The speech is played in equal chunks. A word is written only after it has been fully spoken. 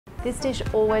This dish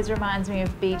always reminds me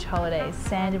of beach holidays.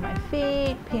 Sand in my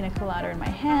feet, pina colada in my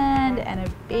hand, and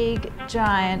a big,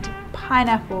 giant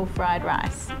pineapple fried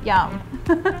rice. Yum.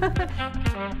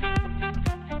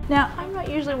 Now, I'm not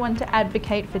usually one to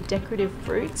advocate for decorative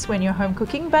fruits when you're home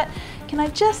cooking, but can I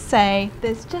just say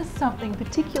there's just something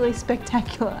particularly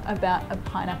spectacular about a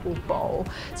pineapple bowl.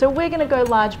 So we're gonna go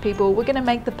large, people. We're gonna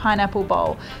make the pineapple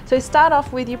bowl. So start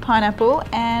off with your pineapple,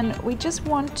 and we just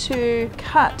want to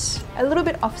cut a little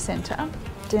bit off center,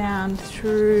 down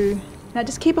through. Now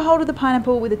just keep a hold of the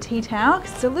pineapple with a tea towel,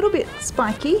 because it's a little bit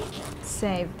spiky.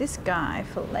 Save this guy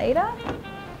for later.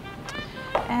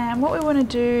 And what we want to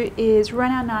do is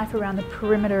run our knife around the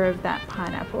perimeter of that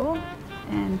pineapple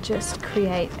and just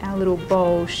create our little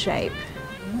bowl shape.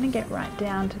 You want to get right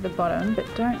down to the bottom, but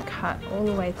don't cut all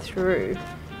the way through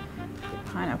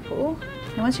the pineapple.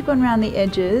 And once you've gone around the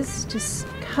edges, just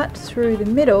cut through the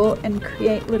middle and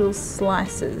create little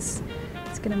slices.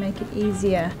 It's going to make it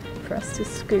easier for us to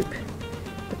scoop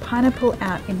the pineapple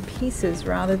out in pieces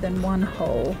rather than one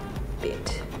whole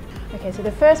bit. Okay, so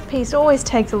the first piece always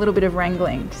takes a little bit of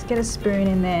wrangling. Just get a spoon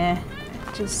in there,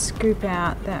 just scoop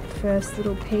out that first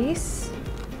little piece.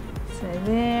 So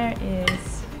there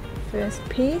is the first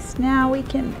piece. Now we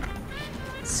can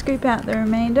scoop out the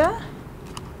remainder.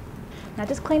 Now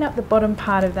just clean up the bottom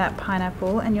part of that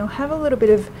pineapple, and you'll have a little bit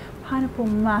of pineapple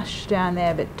mush down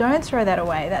there, but don't throw that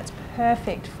away. That's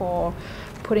perfect for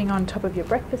putting on top of your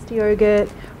breakfast yogurt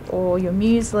or your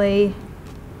muesli.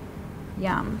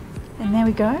 Yum. And there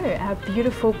we go, our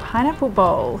beautiful pineapple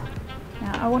bowl.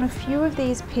 Now I want a few of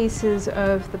these pieces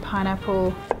of the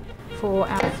pineapple for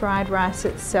our fried rice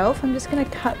itself. I'm just going to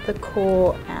cut the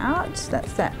core out,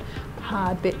 that's that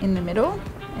hard bit in the middle,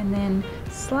 and then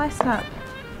slice up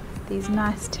these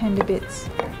nice tender bits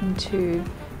into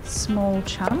small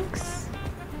chunks.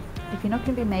 If you're not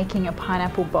going to be making a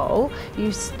pineapple bowl,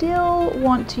 you still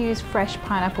want to use fresh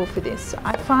pineapple for this.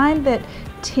 I find that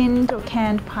tinned or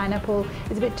canned pineapple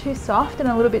is a bit too soft and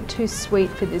a little bit too sweet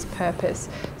for this purpose.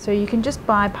 So you can just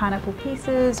buy pineapple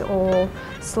pieces or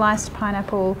sliced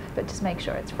pineapple, but just make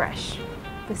sure it's fresh.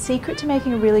 The secret to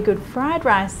making a really good fried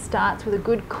rice starts with a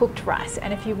good cooked rice.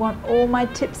 And if you want all my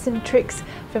tips and tricks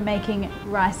for making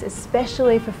rice,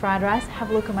 especially for fried rice, have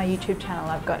a look at my YouTube channel.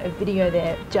 I've got a video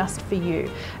there just for you.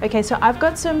 Okay, so I've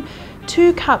got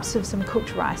 2 cups of some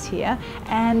cooked rice here.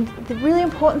 And the really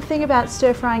important thing about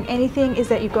stir frying anything is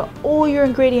that you've got all your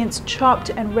ingredients chopped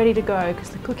and ready to go, because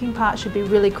the cooking part should be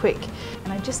really quick.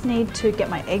 And I just need to get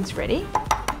my eggs ready.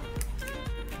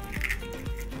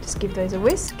 Just give those a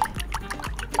whisk.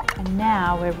 And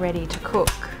now we're ready to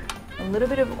cook. A little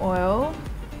bit of oil,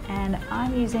 and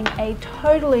I'm using a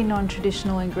totally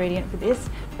non-traditional ingredient for this,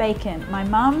 bacon. My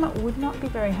mum would not be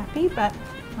very happy, but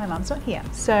my mum's not here.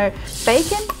 So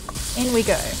bacon, in we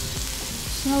go.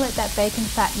 Just gonna let that bacon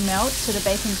fat melt so the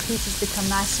bacon pieces become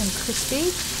nice and crispy,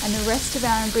 and the rest of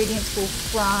our ingredients will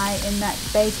fry in that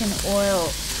bacon oil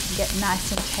and get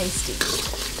nice and tasty.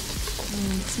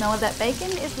 The smell of that bacon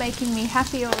is making me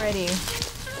happy already.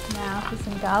 Now for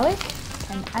some garlic,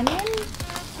 an onion,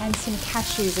 and some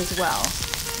cashews as well.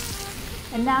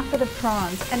 And now for the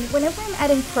prawns. And whenever I'm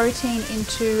adding protein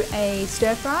into a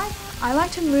stir fry, I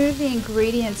like to move the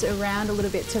ingredients around a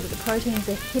little bit so that the proteins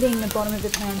are hitting the bottom of the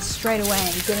pan straight away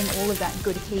and getting all of that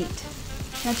good heat.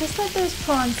 Now just let those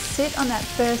prawns sit on that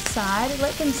first side,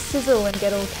 let them sizzle and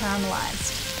get all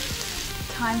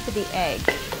caramelized. Time for the egg.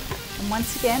 And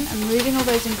once again, I'm moving all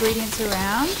those ingredients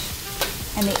around,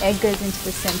 and the egg goes into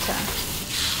the center.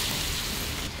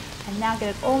 And now get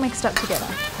it all mixed up together.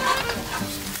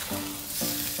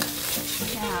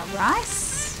 Now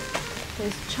rice,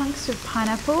 those chunks of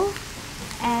pineapple,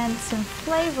 and some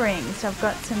flavoring. So I've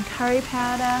got some curry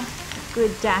powder, a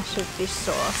good dash of fish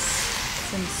sauce,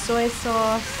 some soy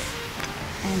sauce,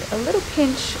 and a little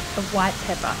pinch of white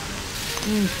pepper.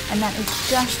 And that is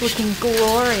just looking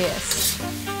glorious.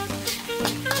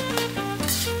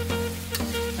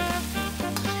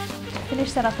 To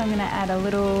finish that up, I'm going to add a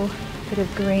little bit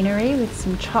of greenery with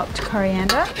some chopped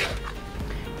coriander,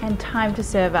 and time to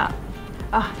serve up.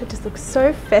 Ah, that just looks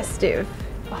so festive.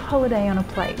 A holiday on a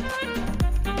plate.